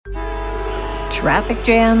Traffic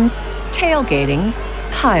jams, tailgating,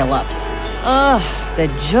 pile-ups. Ugh, the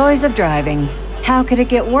joys of driving. How could it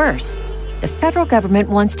get worse? The federal government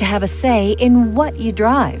wants to have a say in what you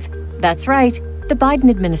drive. That's right. The Biden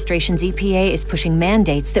administration's EPA is pushing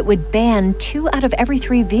mandates that would ban 2 out of every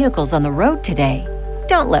 3 vehicles on the road today.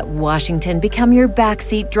 Don't let Washington become your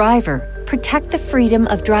backseat driver. Protect the freedom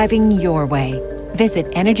of driving your way. Visit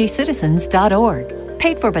EnergyCitizens.org.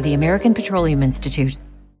 Paid for by the American Petroleum Institute.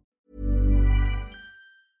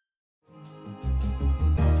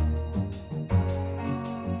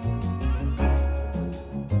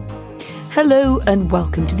 Hello and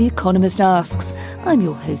welcome to The Economist Asks. I'm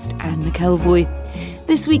your host, Anne McElvoy.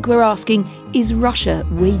 This week we're asking, is Russia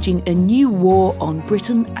waging a new war on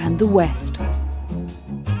Britain and the West?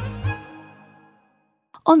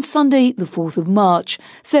 On Sunday, the 4th of March,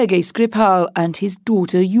 Sergei Skripal and his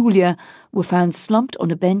daughter Yulia were found slumped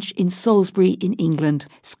on a bench in Salisbury in England.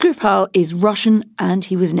 Skripal is Russian and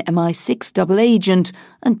he was an MI6 double agent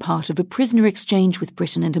and part of a prisoner exchange with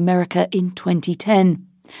Britain and America in 2010.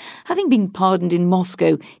 Having been pardoned in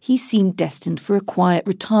Moscow, he seemed destined for a quiet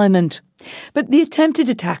retirement. But the attempted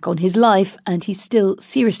attack on his life, and he's still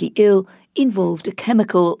seriously ill, involved a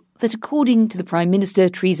chemical that, according to the Prime Minister,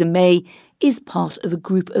 Theresa May, is part of a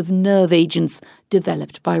group of nerve agents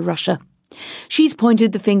developed by Russia. She's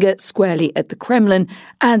pointed the finger squarely at the Kremlin,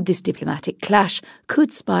 and this diplomatic clash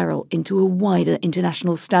could spiral into a wider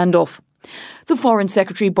international standoff. The Foreign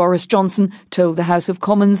Secretary Boris Johnson told the House of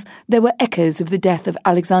Commons there were echoes of the death of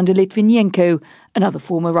Alexander Litvinenko, another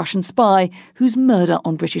former Russian spy whose murder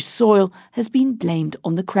on British soil has been blamed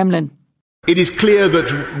on the Kremlin. It is clear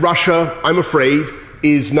that Russia, I'm afraid,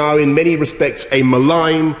 is now in many respects a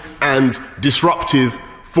malign and disruptive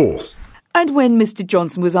force. And when Mr.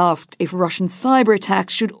 Johnson was asked if Russian cyber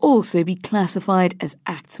attacks should also be classified as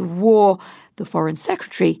acts of war, the Foreign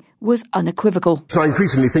Secretary was unequivocal. So I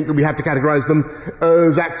increasingly think that we have to categorise them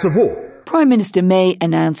as acts of war. Prime Minister May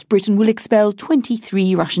announced Britain will expel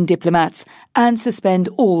 23 Russian diplomats and suspend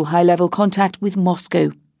all high-level contact with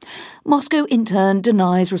Moscow. Moscow, in turn,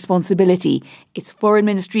 denies responsibility. Its foreign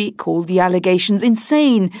ministry called the allegations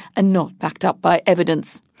insane and not backed up by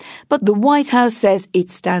evidence. But the White House says it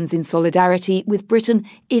stands in solidarity with Britain,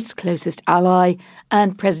 its closest ally,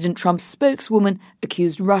 and President Trump's spokeswoman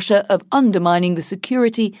accused Russia of undermining the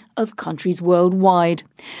security of countries worldwide.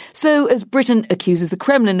 So, as Britain accuses the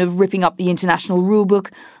Kremlin of ripping up the international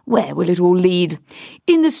rulebook, where will it all lead?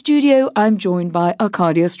 In the studio, I'm joined by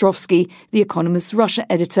Arkady Ostrovsky, The Economist's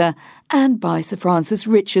Russia editor, and by Sir Francis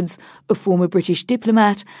Richards, a former British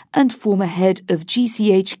diplomat and former head of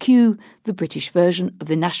GCHQ, the British version of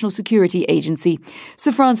the National Security Agency.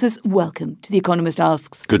 Sir Francis, welcome to The Economist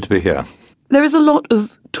Asks. Good to be here. There is a lot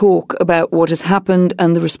of talk about what has happened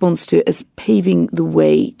and the response to it as paving the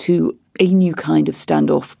way to a new kind of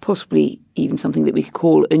standoff, possibly even something that we could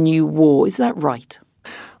call a new war. Is that right?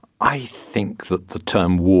 I think that the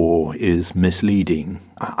term war is misleading.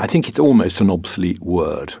 I think it's almost an obsolete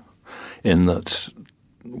word in that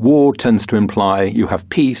war tends to imply you have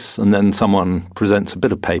peace and then someone presents a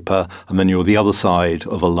bit of paper and then you're the other side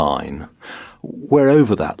of a line. We're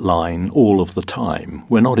over that line all of the time.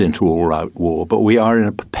 We're not into all-out war, but we are in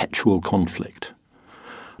a perpetual conflict,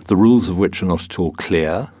 the rules of which are not at all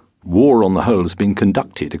clear. War on the whole has been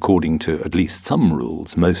conducted according to at least some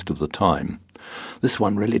rules most of the time. This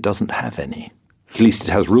one really doesn't have any. At least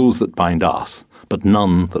it has rules that bind us, but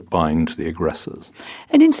none that bind the aggressors.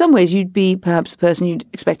 And in some ways, you'd be perhaps the person you'd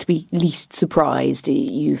expect to be least surprised.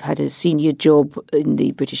 You've had a senior job in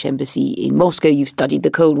the British Embassy in Moscow. You've studied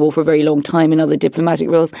the Cold War for a very long time in other diplomatic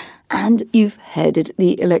roles. And you've headed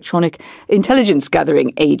the Electronic Intelligence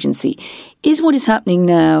Gathering Agency. Is what is happening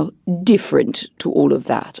now different to all of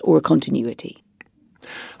that, or a continuity?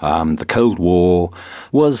 The Cold War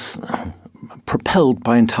was propelled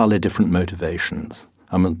by entirely different motivations.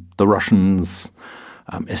 The Russians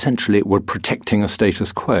essentially were protecting a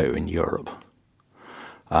status quo in Europe.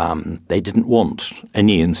 They didn't want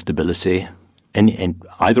any instability,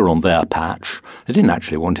 either on their patch. They didn't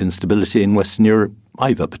actually want instability in Western Europe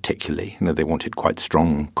either particularly. They wanted quite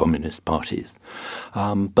strong communist parties.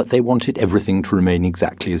 But they wanted everything to remain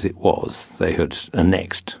exactly as it was. They had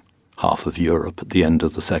annexed half of Europe at the end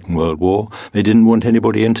of the Second World War. They didn't want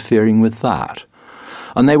anybody interfering with that.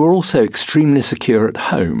 And they were also extremely secure at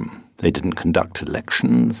home. They didn't conduct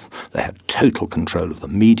elections. They had total control of the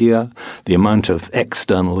media. The amount of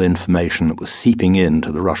external information that was seeping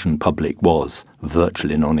into the Russian public was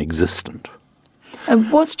virtually non-existent.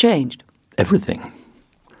 And what's changed? Everything.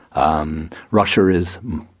 Russia is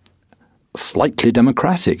slightly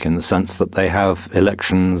democratic in the sense that they have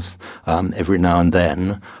elections every now and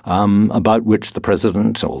then about which the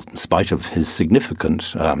president, or in spite of his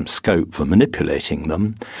significant scope for manipulating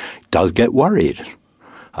them, does get worried.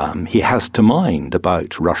 He has to mind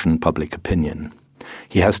about Russian public opinion.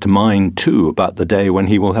 He has to mind, too, about the day when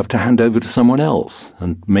he will have to hand over to someone else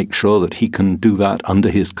and make sure that he can do that under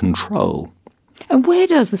his control. And where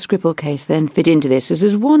does the Skripal case then fit into this? As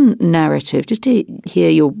there's one narrative, just to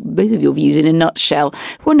hear both of your views in a nutshell.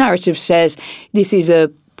 One narrative says this is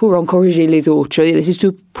a pour encourager les autres. This is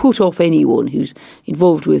to put off anyone who's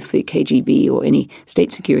involved with the KGB or any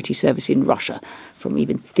state security service in Russia from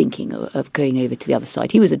even thinking of going over to the other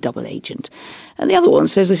side. He was a double agent. And the other one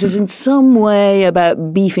says this is in some way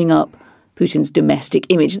about beefing up Putin's domestic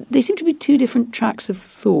image. They seem to be two different tracks of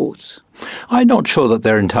thought. I'm not sure that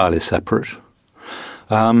they're entirely separate.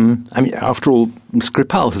 After all,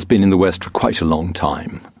 Skripal has been in the West for quite a long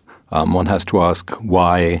time. One has to ask,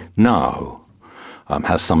 why now?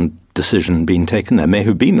 Has some decision been taken? There may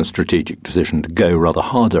have been a strategic decision to go rather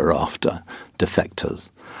harder after defectors.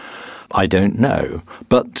 I don't know.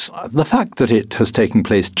 But the fact that it has taken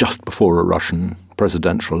place just before a Russian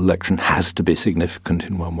presidential election has to be significant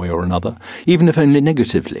in one way or another, even if only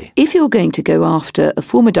negatively. If you're going to go after a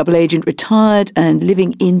former double agent, retired and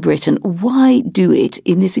living in Britain, why do it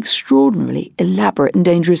in this extraordinarily elaborate and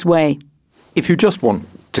dangerous way? If you just want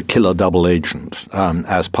to kill a double agent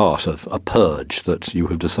as part of a purge that you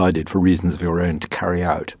have decided for reasons of your own to carry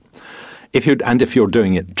out, if you're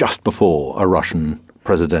doing it just before a Russian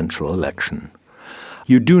presidential election,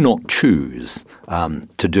 you do not choose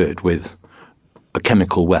to do it with a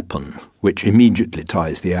chemical weapon which immediately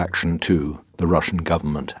ties the action to the Russian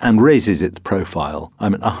government and raises its profile,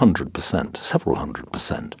 100%, several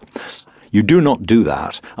 100%. You do not do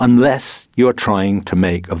that unless you are trying to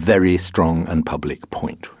make a very strong and public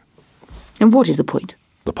point. And what is the point?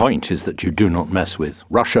 The point is that you do not mess with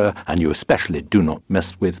Russia, and you especially do not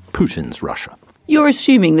mess with Putin's Russia. You're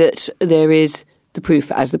assuming that there is the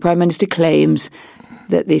proof, as the Prime Minister claims,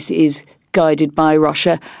 that this is guided by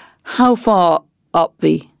Russia. How far up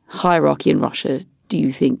the hierarchy in Russia do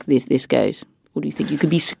you think this goes? Or do you think you could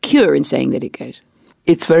be secure in saying that it goes?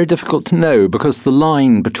 It's very difficult to know because the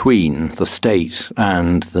line between the state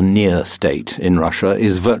and the near state in Russia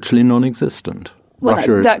is virtually non-existent.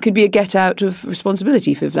 Well, that could be a get-out of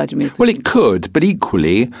responsibility for Vladimir Putin. Well, it could, but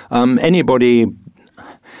equally, anybody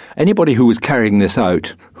who was carrying this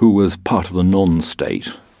out who was part of the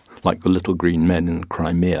non-state, like the little green men in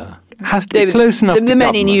Crimea, has to be close enough to the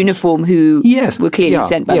men in uniform who were clearly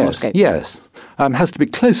sent by Moscow. Yes, has to be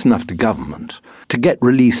close enough to government to get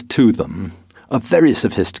released to them a very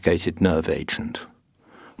sophisticated nerve agent,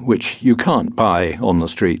 which you can't buy on the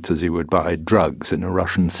streets as you would buy drugs in a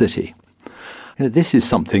Russian city. This is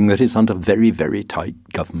something that is under very, very tight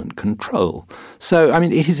government control. So,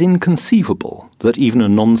 it is inconceivable that even a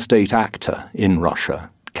non-state actor in Russia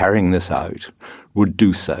carrying this out would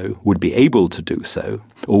be able to do so,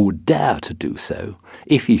 or would dare to do so,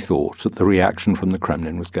 if he thought that the reaction from the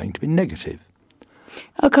Kremlin was going to be negative.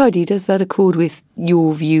 Arkady, does that accord with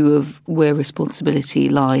your view of where responsibility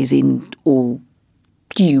lies in all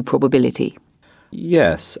due probability?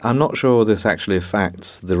 Yes, I'm not sure this actually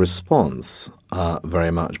affects the response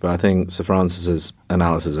very much, but I think Sir Francis's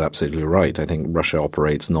analysis is absolutely right. I think Russia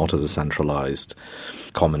operates not as a centralized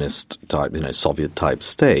communist type, Soviet type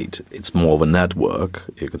state. It's more of a network.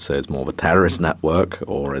 You could say it's more of a terrorist network,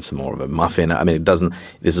 or it's more of a mafia.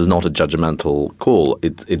 This is not a judgmental call.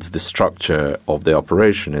 It's the structure of the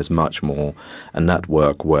operation is much more a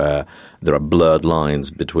network where there are blurred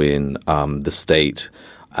lines between the state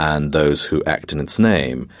and those who act in its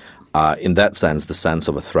name. In that sense, the sense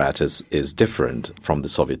of a threat is different from the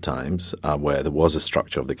Soviet times, where there was a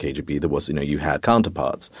structure of the KGB. There was, you had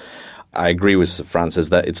counterparts. I agree with Sir Francis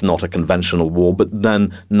that it's not a conventional war, but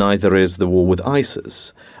then neither is the war with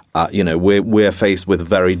ISIS. We're faced with a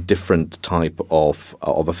very different type of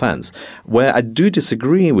offense. Where I do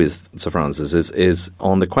disagree with Sir Francis is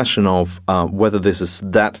on the question of whether this is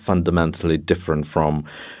that fundamentally different from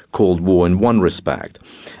Cold War in one respect.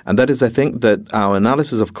 And that is, I think that our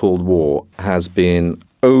analysis of Cold War has been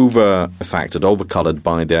over-affected, over-colored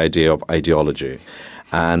by the idea of ideology.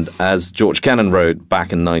 And as George Kennan wrote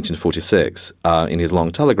back in 1946 in his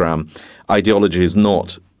long telegram, ideology is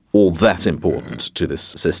not all that important to this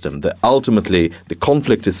system. That ultimately, the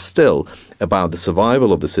conflict is still about the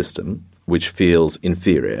survival of the system, which feels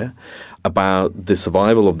inferior, about the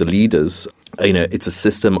survival of the leaders It's a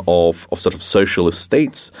system of sort of socialist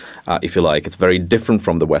states, if you like. It's very different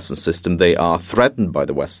from the Western system. They are threatened by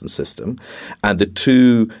the Western system. And the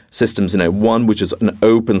two systems, one which is an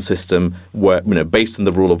open system where, based on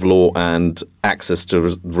the rule of law and access to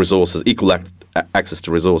resources, equal access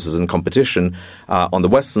to resources and competition on the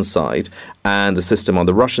Western side, and the system on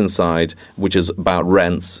the Russian side, which is about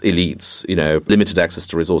rents, elites, limited access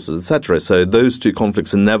to resources, etc. So those two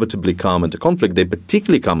conflicts inevitably come into conflict. They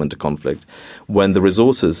particularly come into conflict when the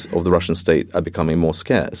resources of the Russian state are becoming more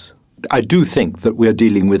scarce. I do think that we are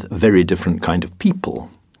dealing with very different kind of people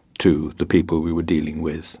to the people we were dealing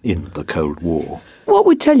with in the Cold War. What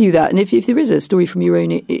would tell you that? And if there is a story from your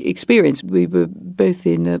own experience, we were both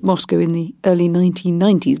in Moscow in the early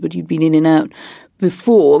 1990s, but you'd been in and out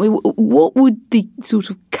before. I mean, what would the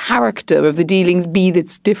sort of character of the dealings be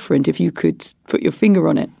that's different, if you could put your finger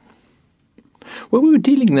on it? Well, we were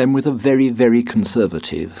dealing then with a very, very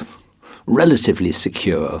conservative, relatively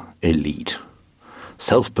secure elite,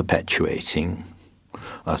 self-perpetuating,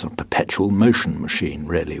 a sort of perpetual motion machine,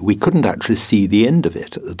 really. We couldn't actually see the end of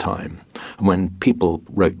it at the time. And when people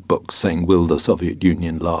wrote books saying, will the Soviet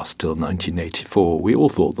Union last till 1984, we all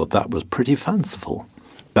thought that was pretty fanciful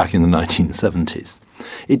back in the 1970s.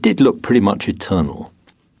 It did look pretty much eternal.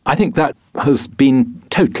 I think that has been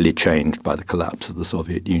totally changed by the collapse of the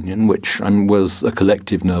Soviet Union, which was a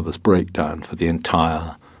collective nervous breakdown for the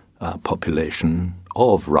entire population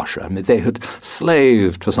of Russia. I mean, they had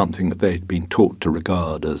slaved for something that they'd been taught to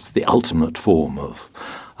regard as the ultimate form of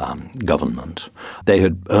government. They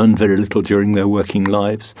had earned very little during their working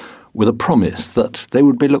lives, with a promise that they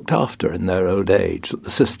would be looked after in their old age, that the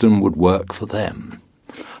system would work for them.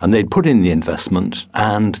 And they'd put in the investment,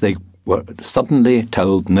 and they were suddenly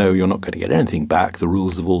told, no, you're not going to get anything back, the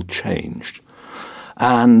rules have all changed.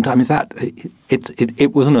 And, I mean,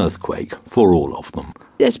 it was an earthquake for all of them.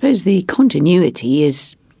 I suppose the continuity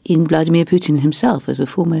is in Vladimir Putin himself as a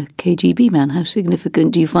former KGB man. How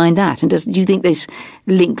significant do you find that? And do you think this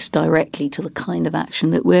links directly to the kind of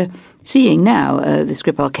action that we're seeing now? The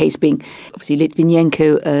Skripal case being obviously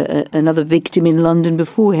Litvinenko, another victim in London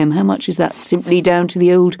before him. How much is that simply down to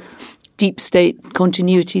the old deep state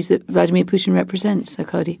continuities that Vladimir Putin represents,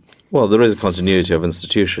 Arkady? Well, there is a continuity of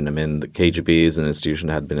institution. I mean, the KGB as an institution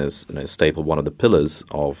had been a staple, one of the pillars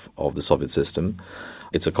of the Soviet system.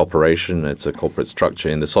 It's a corporation, it's a corporate structure.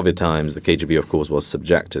 In the Soviet times, the KGB, of course, was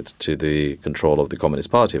subjected to the control of the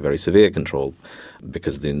Communist Party, a very severe control,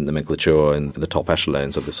 because the nomenclature and the top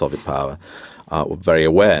echelons of the Soviet power were very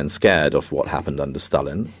aware and scared of what happened under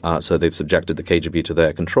Stalin. So they've subjected the KGB to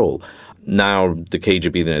their control. Now, the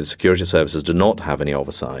KGB, the security services, do not have any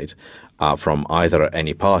oversight from either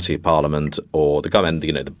any party, parliament, or the government.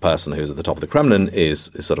 The person who's at the top of the Kremlin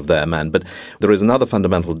is sort of their man. But there is another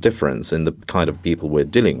fundamental difference in the kind of people we're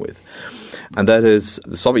dealing with. And that is,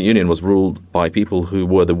 the Soviet Union was ruled by people who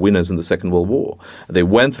were the winners in the Second World War. They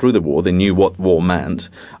went through the war, they knew what war meant,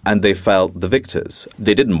 and they felt the victors.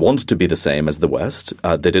 They didn't want to be the same as the West.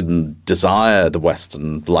 They didn't desire the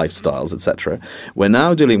Western lifestyles, etc. We're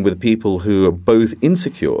now dealing with people who are both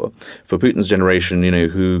insecure, for Putin's generation,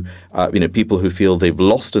 people who feel they've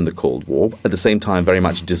lost in the Cold War, at the same time very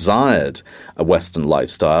much desired a Western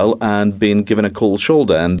lifestyle and been given a cold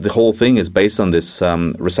shoulder. And the whole thing is based on this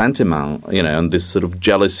ressentiment, and this sort of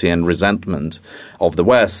jealousy and resentment of the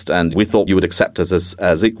West. And we thought you would accept us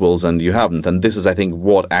as equals, and you haven't. And this is, I think,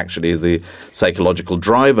 what actually is the psychological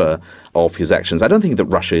driver of his actions. I don't think that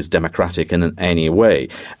Russia is democratic in any way.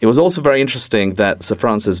 It was also very interesting that Sir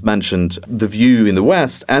Francis mentioned the view in the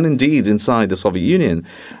West, and indeed inside the Soviet Union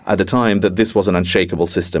at the time, that this was an unshakable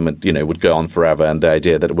system and, would go on forever, and the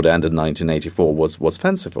idea that it would end in 1984 was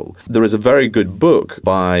fanciful. There is a very good book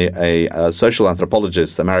by a social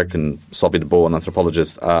anthropologist, American Soviet-born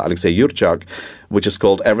anthropologist, Alexei Yurchak, which is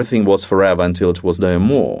called Everything Was Forever Until It Was No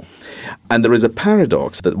More. And there is a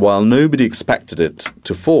paradox that while nobody expected it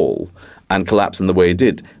to fall and collapse in the way it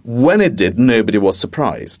did, when it did, nobody was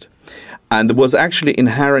surprised. And there was actually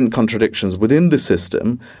inherent contradictions within the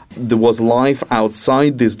system. There was life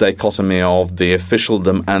outside this dichotomy of the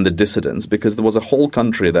officialdom and the dissidents, because there was a whole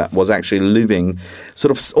country that was actually living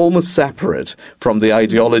sort of almost separate from the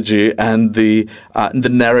ideology and the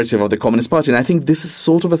narrative of the Communist Party. And I think this is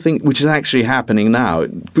sort of a thing which is actually happening now.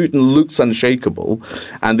 Putin looks unshakable,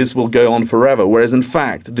 and this will go on forever, whereas in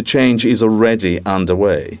fact the change is already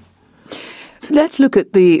underway. Let's look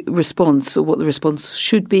at the response, or what the response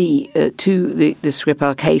should be to the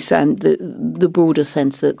Skripal case, and the broader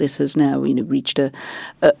sense that this has now reached a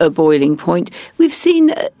boiling point. We've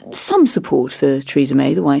seen some support for Theresa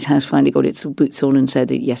May. The White House finally got its boots on and said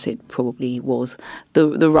that yes, it probably was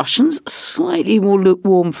the Russians. Slightly more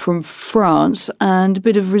lukewarm from France and a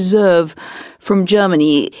bit of reserve from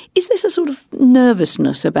Germany. Is this a sort of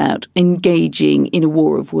nervousness about engaging in a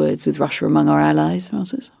war of words with Russia among our allies,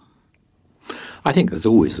 Francis? I think there's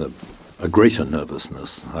always a greater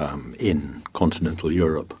nervousness in continental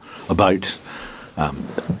Europe about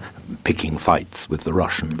picking fights with the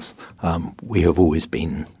Russians. We have always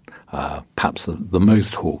been perhaps the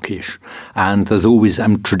most hawkish, and there's always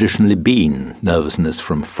traditionally been nervousness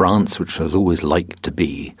from France, which has always liked to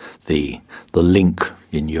be the link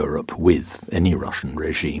in Europe with any Russian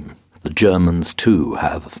regime. The Germans too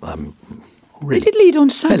have They did lead on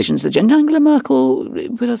sanctions. Angela Merkel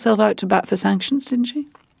put herself out to bat for sanctions, didn't she?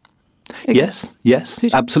 Yes,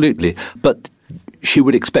 absolutely. But she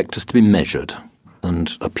would expect us to be measured,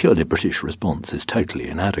 and a purely British response is totally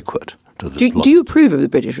inadequate. Do you approve of the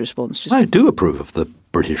British response? I do approve of the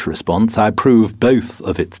British response. I approve both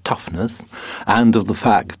of its toughness and of the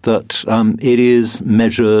fact that it is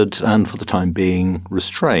measured and for the time being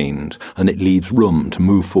restrained, and it leaves room to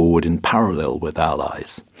move forward in parallel with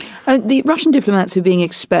allies. The Russian diplomats who are being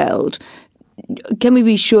expelled, can we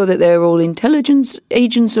be sure that they're all intelligence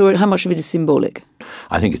agents, or how much of it is symbolic?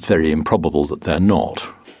 I think it's very improbable that they're not.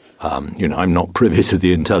 I'm not privy to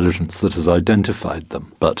the intelligence that has identified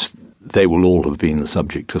them, but they will all have been the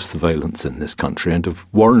subject of surveillance in this country and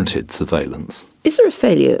of warranted surveillance. Is there a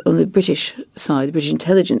failure on the British side, the British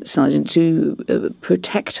intelligence side, to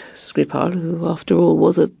protect Skripal, who after all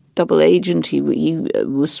was a double agent? He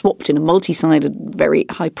was swapped in a multi-sided, very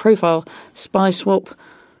high-profile spy swap.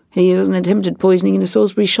 He was an attempted poisoning in a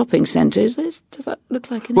Salisbury shopping centre. Does that look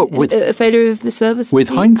like a failure of the service? With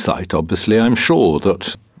hindsight, obviously, I'm sure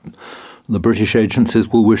that the British agencies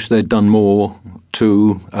will wish they'd done more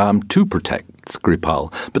to protect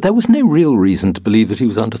Skripal. But there was no real reason to believe that he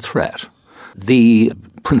was under threat. The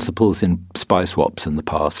principles in spy swaps in the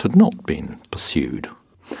past had not been pursued.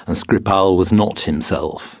 And Skripal was not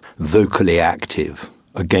himself vocally active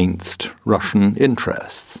against Russian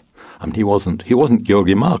interests. I mean, he wasn't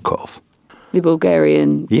Georgy Markov. The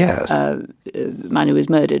Bulgarian man who was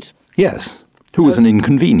murdered. Yes. Who was an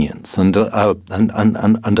inconvenience and a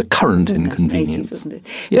current inconvenience. 80s, wasn't it?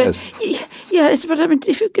 Yes. But I mean,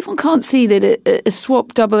 if one can't see that a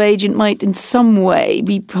swap double agent might in some way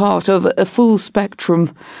be part of a full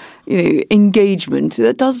spectrum, engagement,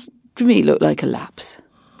 that does to me look like a lapse.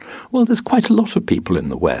 Well, there's quite a lot of people in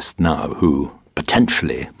the West now who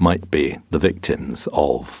potentially might be the victims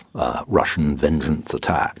of Russian vengeance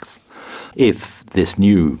attacks. If this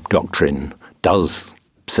new doctrine does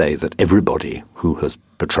say that everybody who has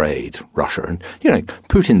betrayed Russia, and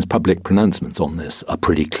Putin's public pronouncements on this are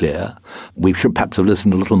pretty clear. We should perhaps have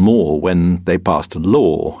listened a little more when they passed a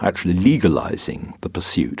law actually legalizing the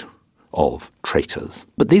pursuit of traitors.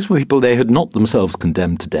 But these were people they had not themselves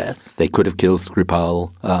condemned to death. They could have killed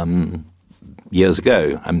Skripal years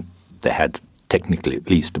ago, and they had technically at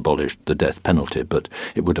least abolished the death penalty, but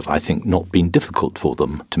it would have, I think, not been difficult for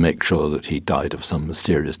them to make sure that he died of some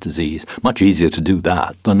mysterious disease. Much easier to do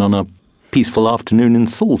that than on a peaceful afternoon in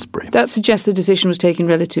Salisbury. That suggests the decision was taken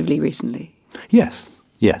relatively recently. Yes.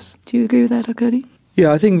 Do you agree with that, Arkady?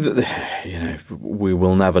 Yeah, I think that we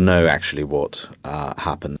will never know actually what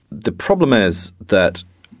happened. The problem is that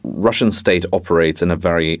Russian state operates in a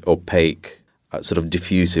very opaque, sort of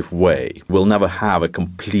diffusive way. We'll never have a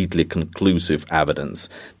completely conclusive evidence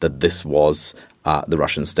that this was the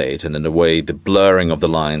Russian state. And in a way, the blurring of the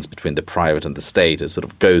lines between the private and the state sort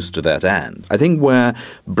of goes to that end. I think where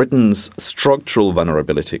Britain's structural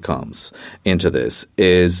vulnerability comes into this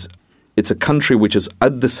is it's a country which is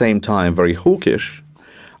at the same time very hawkish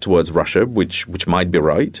towards Russia, which might be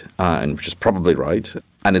right, and which is probably right,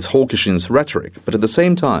 and it's hawkish in its rhetoric. But at the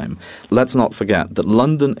same time, let's not forget that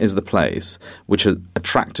London is the place which has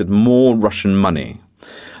attracted more Russian money.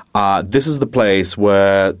 This is the place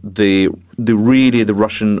where the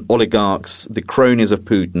Russian oligarchs, the cronies of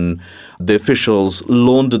Putin, the officials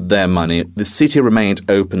laundered their money. The city remained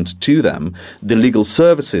open to them. The legal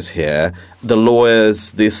services here, the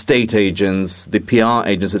lawyers, the estate agents, the PR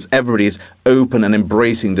agencies, everybody is open and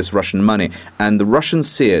embracing this Russian money. And the Russians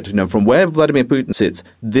see it, from where Vladimir Putin sits,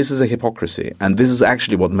 this is a hypocrisy. And this is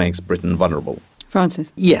actually what makes Britain vulnerable.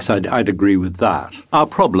 Francis? Yes, I'd agree with that. Our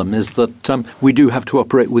problem is that we do have to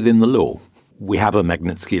operate within the law. We have a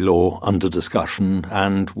Magnitsky law under discussion,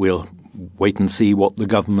 and we'll wait and see what the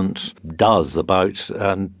government does about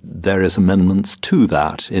various amendments to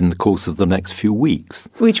that in the course of the next few weeks.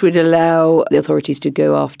 Which would allow the authorities to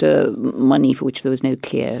go after money for which there was no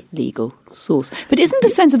clear legal source. But isn't the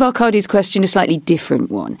sense of Arkadi's question a slightly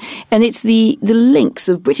different one? And it's the links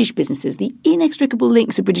of British businesses, the inextricable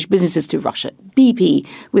links of British businesses to Russia. BP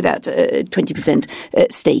with that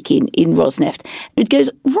 20% stake in Rosneft. It goes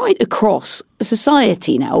right across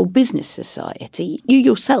society now, or business society. You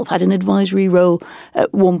yourself had an advisory role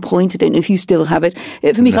at one point, I don't know if you still have it,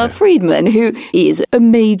 for Mikhail Friedman, who is a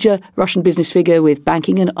major Russian business figure with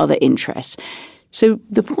banking and other interests. So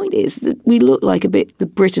the point is that we look like a bit the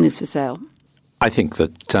Britain is for sale. I think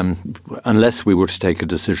that unless we were to take a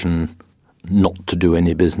decision not to do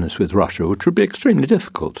any business with Russia, which would be extremely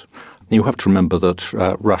difficult, you have to remember that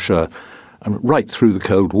Russia, right through the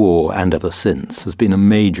Cold War and ever since, has been a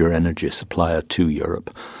major energy supplier to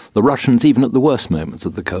Europe. The Russians, even at the worst moments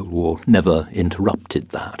of the Cold War, never interrupted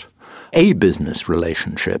that. A business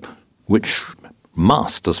relationship, which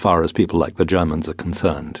must, as far as people like the Germans are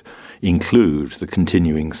concerned, include the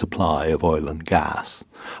continuing supply of oil and gas,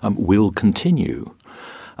 will continue.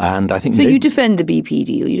 And I think so. You defend the BP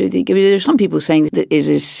deal. You don't think? I mean, there are some people saying that it is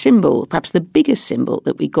a symbol, perhaps the biggest symbol,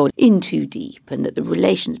 that we got in too deep, and that the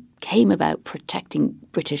relations came about protecting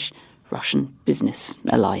British-Russian business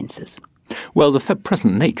alliances. Well, the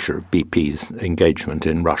present nature of BP's engagement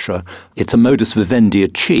in Russia, it's a modus vivendi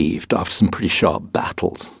achieved after some pretty sharp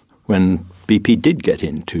battles, when BP did get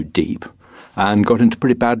in too deep and got into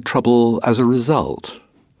pretty bad trouble as a result.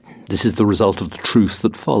 This is the result of the truce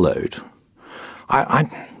that followed.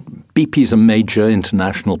 BP's a major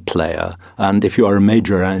international player, and if you are a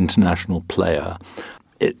major international player,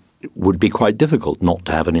 it would be quite difficult not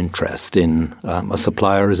to have an interest in a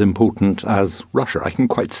supplier as important as Russia. I can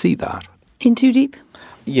quite see that. In too deep?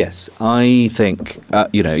 Yes, I think,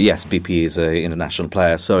 yes, BP is an international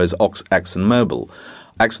player, so is ExxonMobil.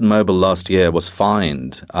 ExxonMobil last year was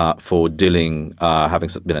fined for having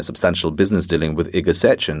substantial business dealing with Igor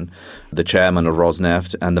Sechin, the chairman of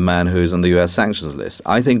Rosneft and the man who's on the U.S. sanctions list.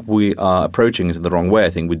 I think we are approaching it in the wrong way.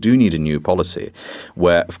 I think we do need a new policy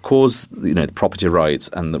where, of course, the property rights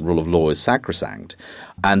and the rule of law is sacrosanct.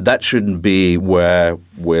 And that shouldn't be where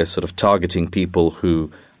we're sort of targeting people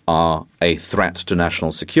who are a threat to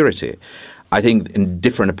national security. I think a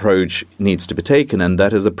different approach needs to be taken, and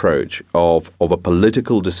that is the approach of a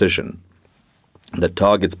political decision that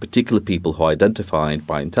targets particular people who are identified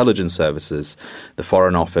by intelligence services, the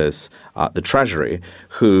Foreign Office, the Treasury,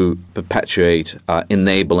 who perpetuate,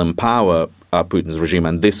 enable, empower Putin's regime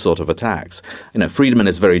and this sort of attacks. Friedman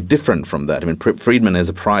is very different from that. I mean, Friedman is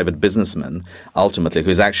a private businessman, ultimately,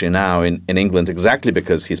 who's actually now in England exactly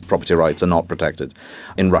because his property rights are not protected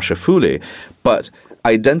in Russia fully. But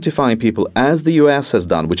identifying people, as the US has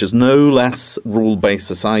done, which is no less rule-based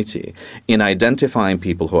society, in identifying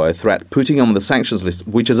people who are a threat, putting on the sanctions list,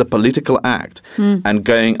 which is a political act, and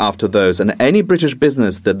going after those. And any British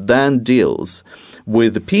business that then deals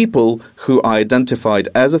with the people who are identified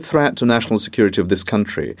as a threat to national security of this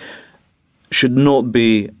country should not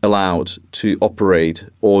be allowed to operate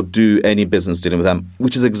or do any business dealing with them,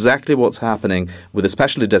 which is exactly what's happening with the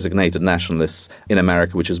specially designated nationalists in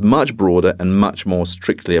America, which is much broader and much more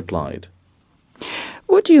strictly applied.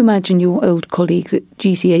 What do you imagine your old colleagues at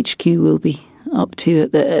GCHQ will be up to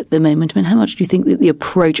at the moment? I mean, how much do you think that the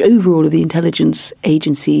approach overall of the intelligence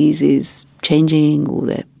agencies is changing, or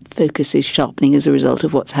their focus is sharpening as a result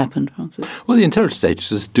of what's happened, Francis? Well, the intelligence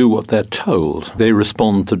agencies do what they're told. They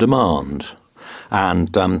respond to demand.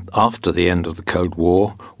 And after the end of the Cold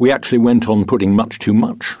War, we actually went on putting much too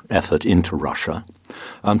much effort into Russia,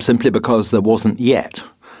 simply because there wasn't yet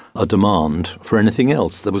a demand for anything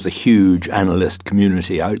else. There was a huge analyst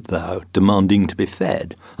community out there demanding to be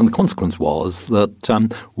fed. And the consequence was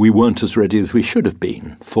that we weren't as ready as we should have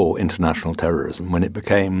been for international terrorism when it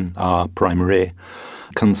became our primary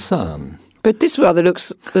concern. But this rather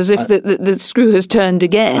looks as if the screw has turned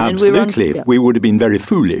again. Absolutely. We would have been very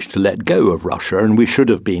foolish to let go of Russia, and we should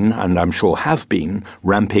have been, and I'm sure have been,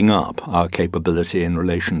 ramping up our capability in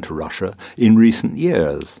relation to Russia in recent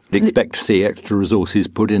years. We expect to see extra resources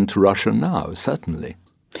put into Russia now, certainly.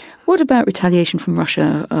 What about retaliation from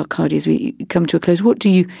Russia, Arkady, as we come to a close? What do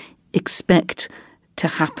you expect to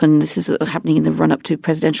happen? This is happening in the run-up to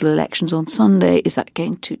presidential elections on Sunday. Is that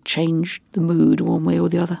going to change the mood one way or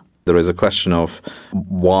the other? There is a question of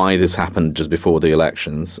why this happened just before the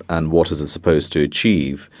elections and what is it supposed to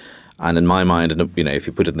achieve. And in my mind, if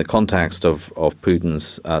you put it in the context of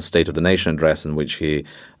Putin's State of the Nation address, in which he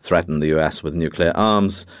threatened the US with nuclear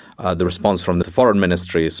arms, the response from the Foreign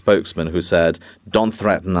Ministry spokesman, who said, don't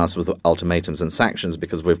threaten us with ultimatums and sanctions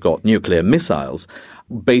because we've got nuclear missiles.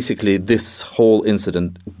 Basically, this whole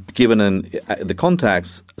incident, given in the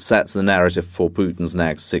context, sets the narrative for Putin's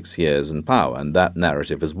next 6 years in power, and that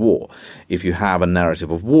narrative is war. If you have a narrative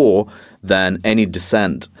of war, then any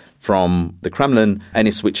dissent from the Kremlin,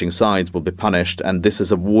 any switching sides will be punished, and this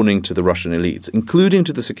is a warning to the Russian elites, including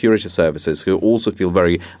to the security services, who also feel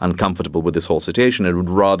very uncomfortable with this whole situation and would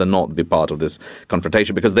rather not be part of this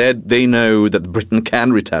confrontation because they know that Britain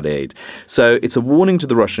can retaliate. So it's a warning to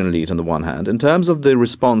the Russian elite on the one hand. In terms of the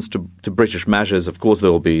response to British measures, of course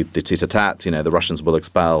there will be the tit-a-tat, the Russians will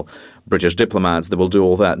expel British diplomats, they will do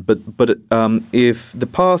all that. But if the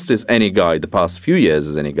past is any guide, the past few years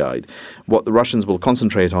is any guide, what the Russians will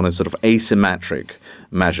concentrate on is sort of asymmetric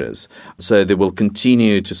measures. So they will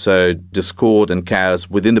continue to sow discord and chaos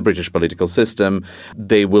within the British political system.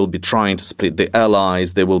 They will be trying to split the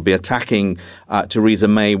allies. They will be attacking Theresa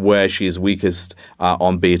May where she is weakest,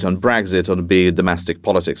 be it on Brexit, or be it domestic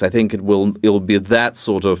politics. I think it will be that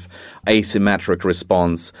sort of asymmetric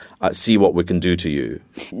response. See what we can do to you.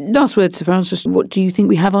 Last word, Sir Francis. What do you think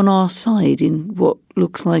we have on our side in what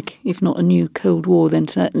looks like, if not a new Cold War, then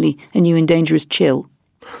certainly a new and dangerous chill?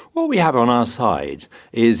 What we have on our side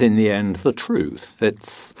is, in the end, the truth.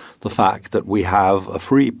 It's the fact that we have a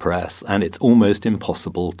free press and it's almost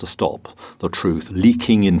impossible to stop the truth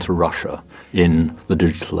leaking into Russia in the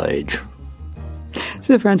digital age.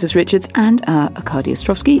 Sir Francis Richards and Arkady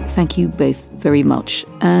Ostrovsky, thank you both very much.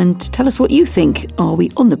 And tell us what you think. Are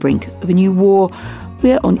we on the brink of a new war?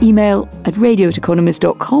 We're on email at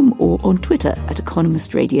radio@economist.com or on Twitter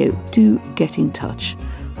 @EconomistRadio. Do get in touch.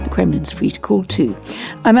 The Kremlin's free to call too.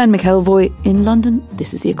 I'm Anne McElvoy in London.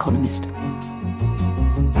 This is The Economist.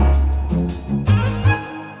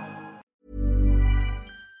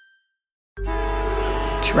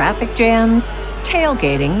 Traffic jams,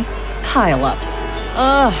 tailgating, pile-ups.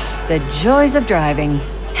 Ugh, the joys of driving.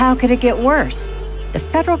 How could it get worse? The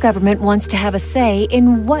federal government wants to have a say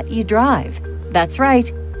in what you drive. That's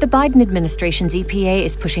right. The Biden administration's EPA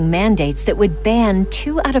is pushing mandates that would ban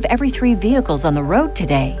 2 out of every 3 vehicles on the road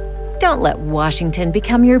today. Don't let Washington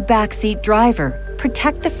become your backseat driver.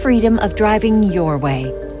 Protect the freedom of driving your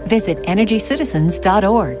way. Visit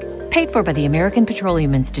EnergyCitizens.org. Paid for by the American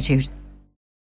Petroleum Institute.